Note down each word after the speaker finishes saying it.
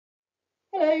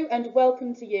Hello and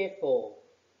welcome to Year 4.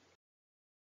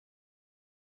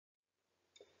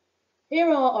 Here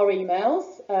are our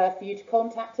emails for you to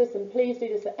contact us, and please do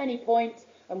this at any point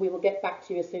and we will get back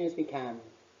to you as soon as we can.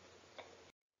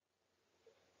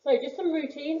 So just some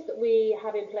routines that we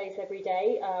have in place every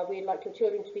day. We'd like your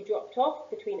children to be dropped off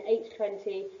between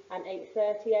 8:20 and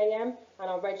 8:30 a.m. and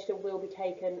our register will be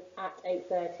taken at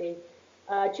 8:30.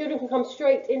 Children can come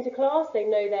straight into class, they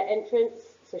know their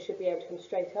entrance, so should be able to come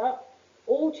straight up.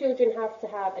 All children have to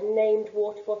have a named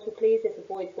water bottle, please, this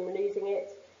avoids them losing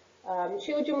it.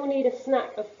 Children will need a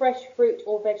snack of fresh fruit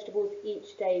or vegetables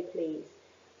each day, please.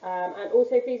 And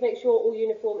also please make sure all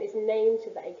uniform is named so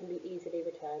that it can be easily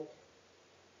returned.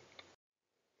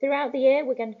 Throughout the year,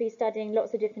 we're going to be studying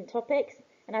lots of different topics,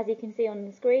 and as you can see on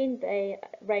the screen, they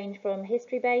range from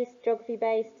history-based,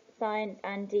 geography-based, science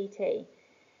and DT.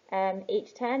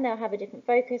 Each term they'll have a different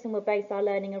focus, and we'll base our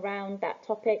learning around that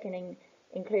topic and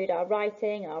include our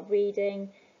writing, our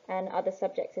reading and other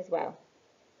subjects as well.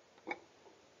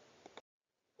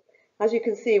 As you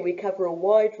can see, we cover a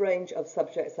wide range of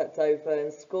subjects at Dover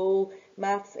in school: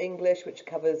 maths, English, which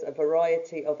covers a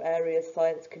variety of areas,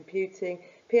 science, computing.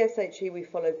 PSHE, we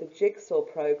follow the Jigsaw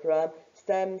programme,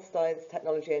 STEM, science,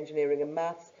 technology, engineering and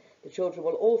maths. The children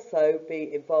will also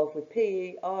be involved with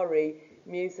PE, RE,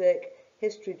 music,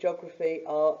 history, geography,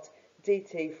 art,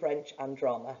 DT, French and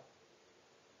drama.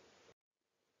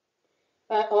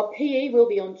 Our PE will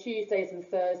be on Tuesdays and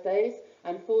Thursdays,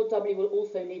 and 4W will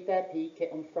also need their PE kit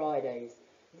on Fridays.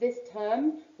 This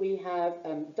term we have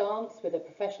dance with a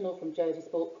professional from Jersey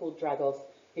Sport called Dragos,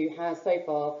 who has so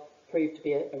far proved to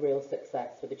be a real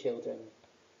success for the children.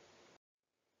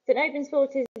 St Open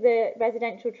Sport is the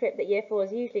residential trip that Year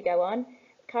 4s usually go on.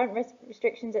 Current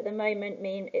restrictions at the moment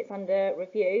mean it's under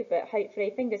review, but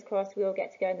hopefully, fingers crossed, we will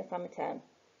get to go in the summer term.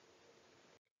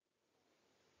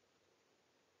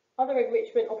 Other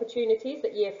enrichment opportunities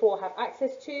that Year 4 have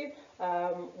access to,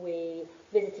 we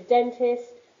visit a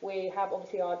dentist, we have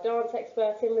obviously our dance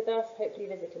expert in with us, hopefully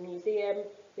visit a museum.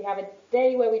 We have a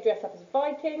day where we dress up as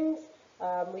Vikings,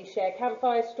 we share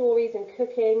campfire stories and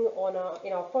cooking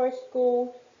in our forest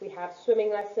school, we have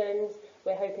swimming lessons,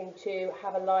 we're hoping to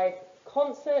have a live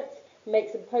concert, make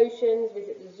some potions,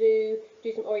 visit the zoo,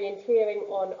 do some orienteering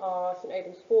on our St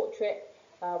Open Sport trip.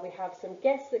 We have some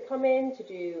guests that come in to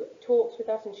do talks with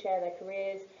us and share their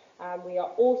careers. We are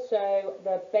also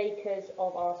the bakers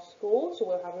of our school, so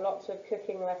we'll have lots of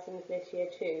cooking lessons this year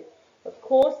too. Of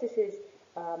course, this is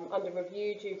under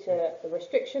review due to the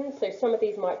restrictions, so some of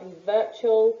these might be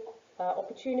virtual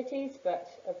opportunities, but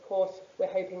of course we're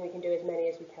hoping we can do as many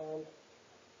as we can.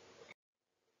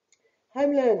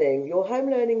 Home learning. Your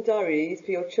home learning diaries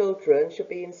for your children should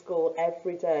be in school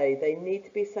every day. They need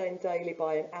to be signed daily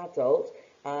by an adult,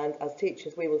 and as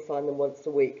teachers we will sign them once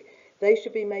a week. They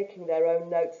should be making their own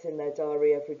notes in their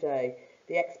diary every day.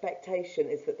 The expectation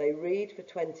is that they read for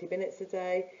 20 minutes a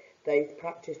day, they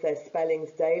practice their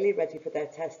spellings daily, ready for their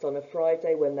test on a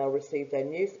Friday when they'll receive their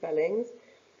new spellings.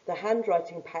 The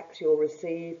handwriting packs you'll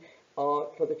receive are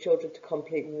for the children to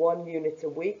complete 1 unit a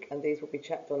week, and these will be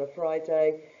checked on a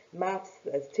Friday. Maths,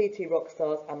 there's TT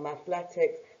Rockstars and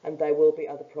Mathletics, and there will be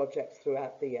other projects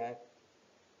throughout the year.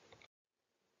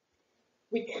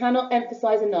 We cannot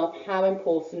emphasise enough how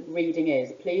important reading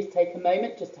is. Please take a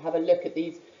moment just to have a look at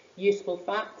these useful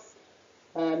facts.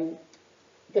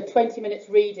 The 20 minutes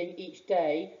reading each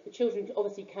day, the children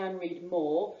obviously can read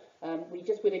more. We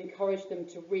just would encourage them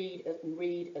to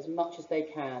read as much as they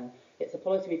can. It's a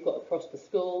policy we've got across the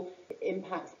school. It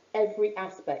impacts every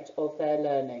aspect of their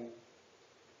learning.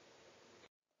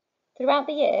 Throughout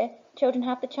the year, children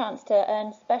have the chance to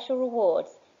earn special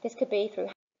rewards. This could be through.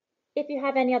 If you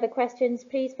have any other questions,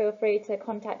 please feel free to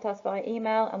contact us via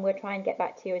email and we'll try and get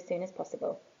back to you as soon as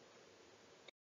possible.